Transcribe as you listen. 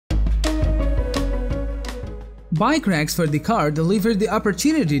Bike racks for the car deliver the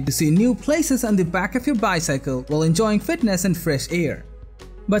opportunity to see new places on the back of your bicycle while enjoying fitness and fresh air.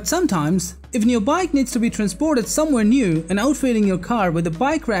 But sometimes, if your bike needs to be transported somewhere new and outfitting your car with a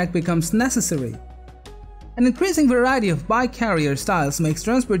bike rack becomes necessary. An increasing variety of bike carrier styles makes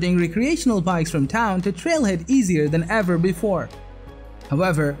transporting recreational bikes from town to trailhead easier than ever before.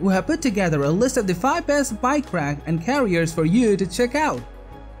 However, we have put together a list of the 5 best bike rack and carriers for you to check out.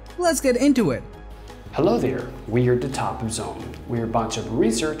 Let's get into it. Hello there, we're the Top Zone. We're a bunch of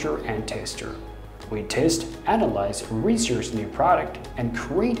researcher and tester. We test, analyze, research new product, and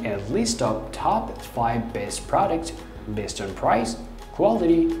create a list of top 5 best products based on price,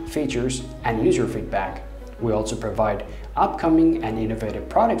 quality, features, and user feedback. We also provide upcoming and innovative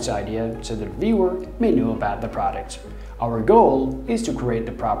products idea so that viewer may know about the product. Our goal is to create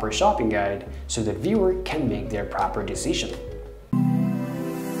the proper shopping guide so the viewer can make their proper decision.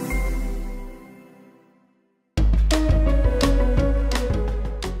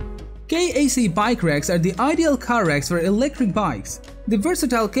 KAC bike racks are the ideal car racks for electric bikes. The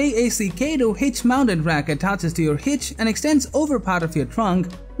versatile KAC K2 hitch mounted rack attaches to your hitch and extends over part of your trunk,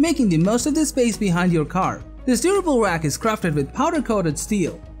 making the most of the space behind your car. This durable rack is crafted with powder-coated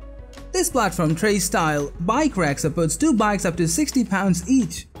steel. This platform tray-style bike rack supports 2 bikes up to 60 pounds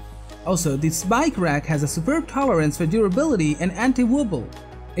each. Also, this bike rack has a superb tolerance for durability and anti-wobble.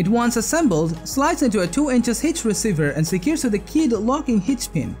 It, once assembled, slides into a 2-inch hitch receiver and secures to the keyed locking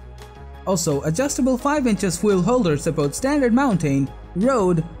hitch pin. Also, adjustable 5-inch wheel holder supports standard mountain,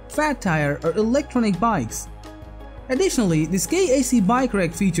 road, fat tire, or electronic bikes. Additionally, this KAC bike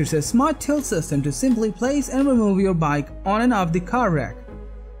rack features a smart tilt system to simply place and remove your bike on and off the car rack.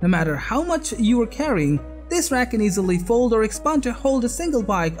 No matter how much you are carrying, this rack can easily fold or expand to hold a single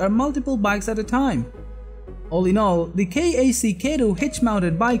bike or multiple bikes at a time. All in all, the KAC K2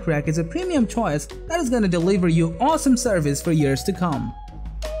 hitch-mounted bike rack is a premium choice that is going to deliver you awesome service for years to come.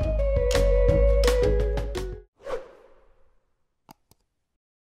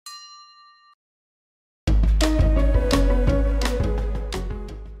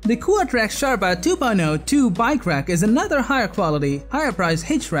 The Kuat Sherpa 2.0 2 bike rack is another higher quality, higher priced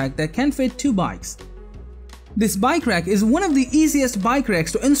hitch rack that can fit 2 bikes. This bike rack is one of the easiest bike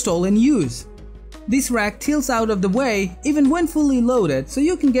racks to install and use. This rack tilts out of the way even when fully loaded so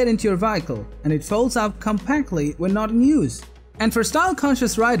you can get into your vehicle, and it folds up compactly when not in use. And for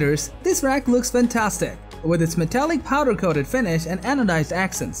style-conscious riders, this rack looks fantastic, with its metallic powder-coated finish and anodized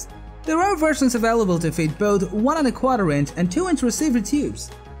accents. There are versions available to fit both 1¼ inch and 2-inch receiver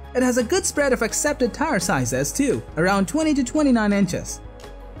tubes. It has a good spread of accepted tire sizes too, around 20 to 29 inches.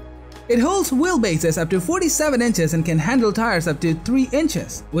 It holds wheelbases up to 47 inches and can handle tires up to 3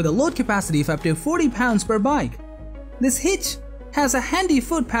 inches, with a load capacity of up to 40 pounds per bike. This hitch has a handy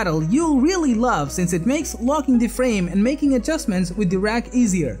foot pedal you'll really love since it makes locking the frame and making adjustments with the rack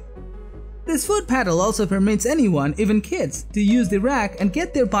easier. This foot pedal also permits anyone, even kids, to use the rack and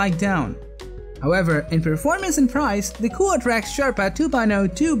get their bike down. However, in performance and price, the Kuat Sherpa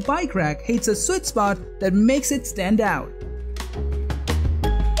 2.0 2 bike rack hits a sweet spot that makes it stand out.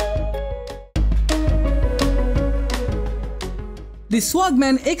 The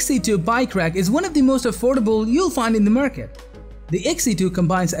Swagman XC2 bike rack is one of the most affordable you'll find in the market. The XC2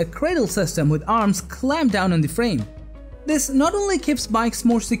 combines a cradle system with arms clamped down on the frame. This not only keeps bikes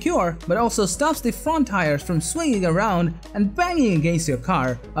more secure, but also stops the front tires from swinging around and banging against your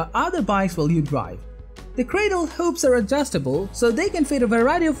car or other bikes while you drive. The cradle hoops are adjustable so they can fit a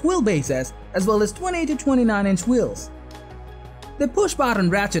variety of wheelbases as well as 20 to 29 inch wheels. The push-button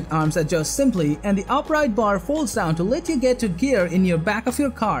ratchet arms adjust simply and the upright bar folds down to let you get to gear in your back of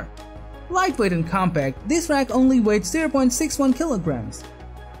your car. Lightweight and compact, this rack only weighs 0.61 kilograms.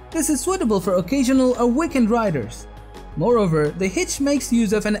 This is suitable for occasional or weekend riders. Moreover, the hitch makes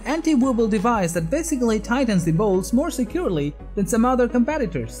use of an anti-wobble device that basically tightens the bolts more securely than some other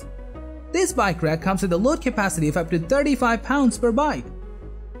competitors. This bike rack comes with a load capacity of up to 35 pounds per bike.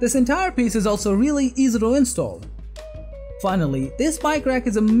 This entire piece is also really easy to install. Finally, this bike rack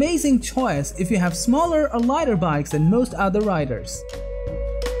is an amazing choice if you have smaller or lighter bikes than most other riders.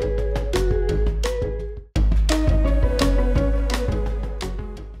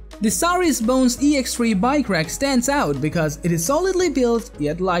 The Saris Bones EX3 bike rack stands out because it is solidly built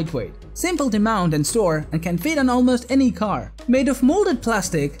yet lightweight, simple to mount and store, and can fit on almost any car. Made of molded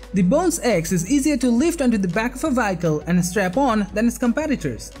plastic, the Bones X is easier to lift onto the back of a vehicle and strap on than its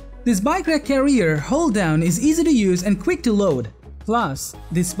competitors. This bike rack carrier hold down is easy to use and quick to load. Plus,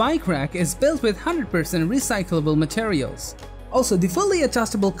 this bike rack is built with 100% recyclable materials. Also, the fully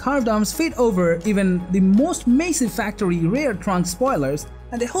adjustable carved arms fit over even the most massive factory rear trunk spoilers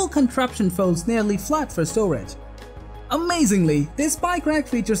and the whole contraption folds nearly flat for storage. Amazingly, this bike rack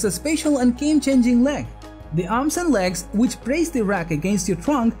features a special and game-changing leg. The arms and legs, which brace the rack against your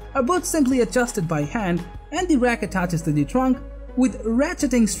trunk, are both simply adjusted by hand, and the rack attaches to the trunk with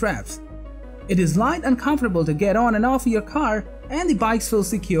ratcheting straps. It is light and comfortable to get on and off your car, and the bikes feel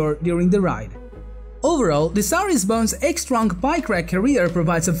secure during the ride. Overall, the Saris Bones X-Trunk bike rack carrier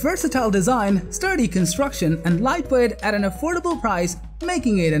provides a versatile design, sturdy construction, and lightweight at an affordable price,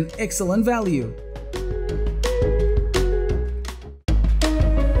 making it an excellent value.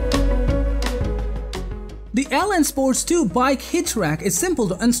 The LN Sports 2 bike hitch rack is simple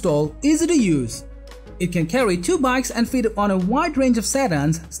to install, easy to use. It can carry 2 bikes and fit on a wide range of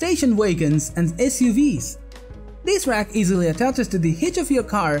sedans, station wagons, and SUVs. This rack easily attaches to the hitch of your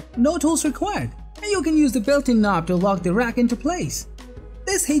car, no tools required, and you can use the built-in knob to lock the rack into place.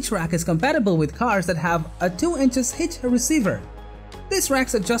 This hitch rack is compatible with cars that have a 2-inch hitch receiver. This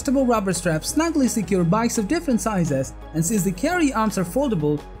rack's adjustable rubber straps snugly secure bikes of different sizes, and since the carry arms are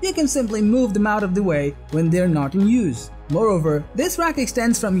foldable, you can simply move them out of the way when they're not in use. Moreover, this rack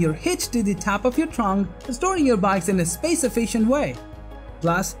extends from your hitch to the top of your trunk, storing your bikes in a space-efficient way.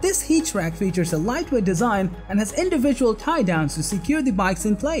 Plus, this hitch rack features a lightweight design and has individual tie-downs to secure the bikes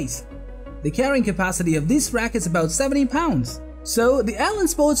in place. The carrying capacity of this rack is about 70 pounds. So, the LN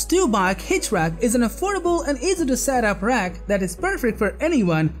Sports 2 bike hitch rack is an affordable and easy to set up rack that is perfect for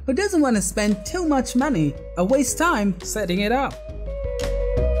anyone who doesn't want to spend too much money or waste time setting it up.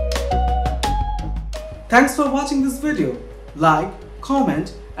 Thanks for watching this video. Like,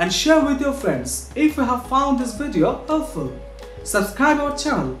 comment and share with your friends if you have found this video helpful. Subscribe our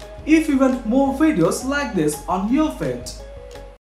channel if you want more videos like this on your feed.